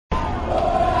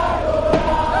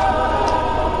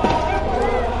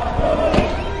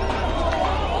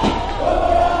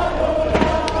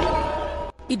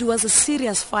It was a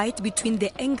serious fight between the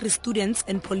angry students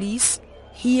and police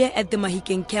here at the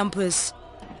Mahikeng campus.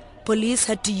 Police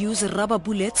had to use rubber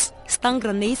bullets, stun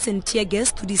grenades and tear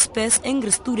gas to disperse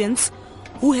angry students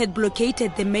who had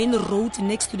blockaded the main road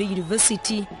next to the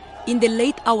university in the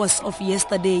late hours of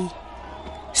yesterday.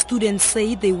 Students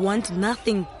say they want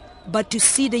nothing but to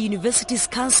see the university's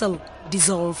council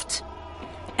dissolved.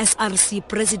 SRC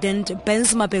President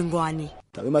Benzima Bengwani.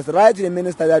 We must write to the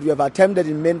minister that we have attempted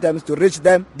in many times to reach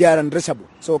them. They are unreachable.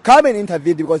 So come and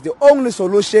intervene, because the only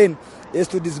solution is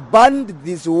to disband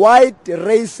this white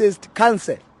racist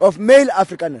cancer of male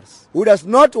Afrikaners who does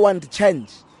not want change.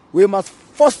 We must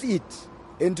force it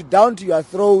into down to your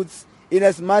throats, in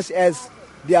as much as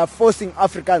they are forcing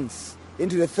Africans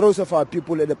into the throats of our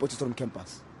people at the Potchefstroom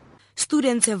campus.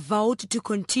 Students have vowed to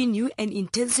continue and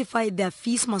intensify their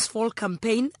Fees Must Fall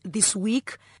campaign this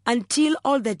week until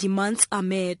all their demands are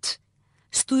met.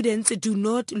 Students do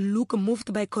not look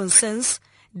moved by concerns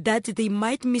that they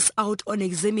might miss out on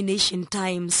examination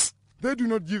times. They do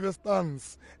not give a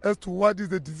stance as to what is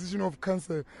the decision of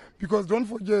council, because don't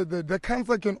forget that the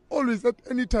council can always at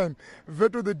any time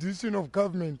veto the decision of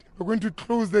government. We're going to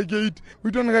close the gate.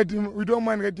 We don't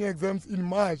mind writing exams in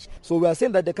March. So we are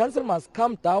saying that the council must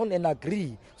come down and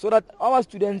agree so that our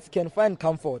students can find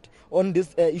comfort on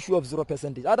this issue of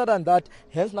 0%. Other than that,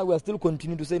 hence now we are still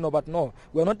continuing to say no, but no,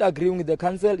 we are not agreeing with the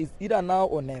council. It's either now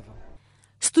or never.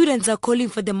 Students are calling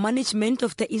for the management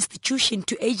of the institution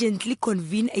to urgently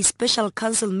convene a special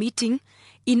council meeting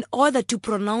in order to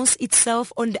pronounce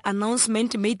itself on the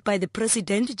announcement made by the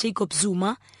President Jacob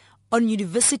Zuma on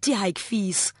university hike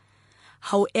fees.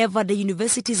 However, the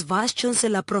university's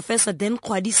Vice-Chancellor Professor Dan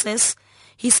Kwadi says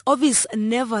his office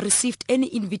never received any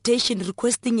invitation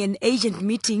requesting an urgent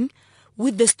meeting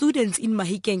with the students in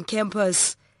Mahikeng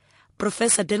campus.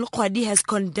 Professor Dan Kwadi has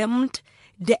condemned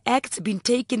the acts being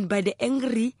taken by the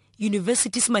angry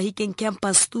university's Mahikeng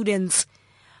campus students.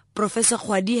 Professor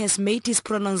Kwadi has made his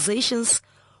pronunciations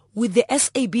with the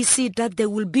SABC that there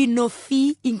will be no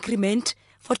fee increment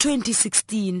for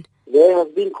 2016. There has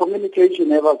been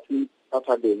communication ever since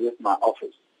Saturday with my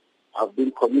office. I've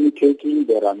been communicating.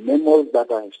 There are memos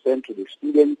that I have sent to the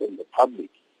students and the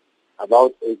public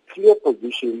about a clear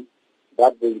position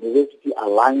that the university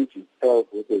aligns itself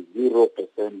with a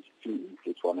 0% fee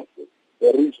increase for next year.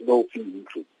 There is no fee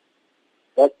increase.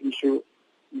 That issue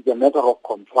is a matter of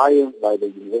compliance by the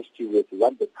university with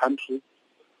what the country.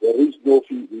 There is no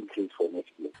fee increase for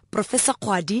next year. Professor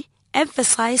Kwadi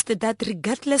emphasized that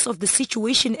regardless of the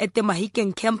situation at the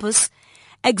Mahikeng campus,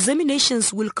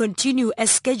 examinations will continue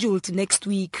as scheduled next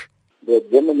week. The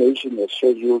examination as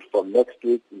scheduled for next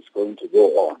week is going to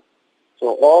go on.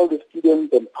 So all the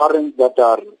students and parents that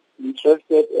are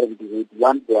interested and would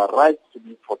want their rights to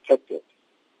be protected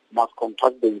must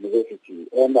contact the university.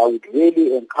 And I would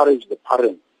really encourage the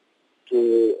parents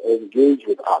to engage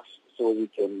with us so we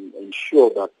can ensure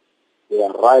that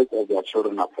their rights of their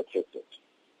children are protected.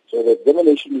 So the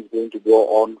examination is going to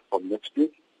go on from next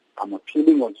week. I'm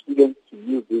appealing on students to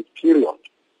use this period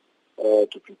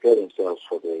to prepare themselves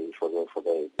for the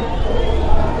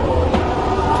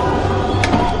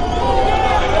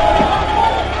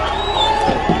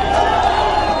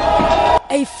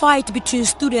A fight between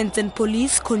students and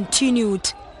police continued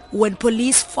when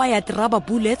police fired rubber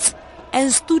bullets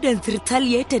and students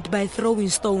retaliated by throwing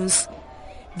stones.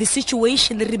 The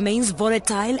situation remains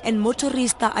volatile and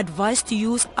motorists are advised to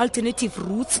use alternative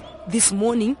routes this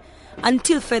morning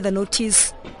until further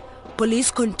notice.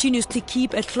 Police continues to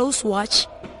keep a close watch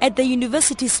at the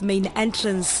university's main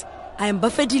entrance. I am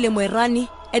Bafedile Moerani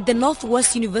at the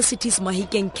Northwest University's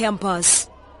Mahikeng campus.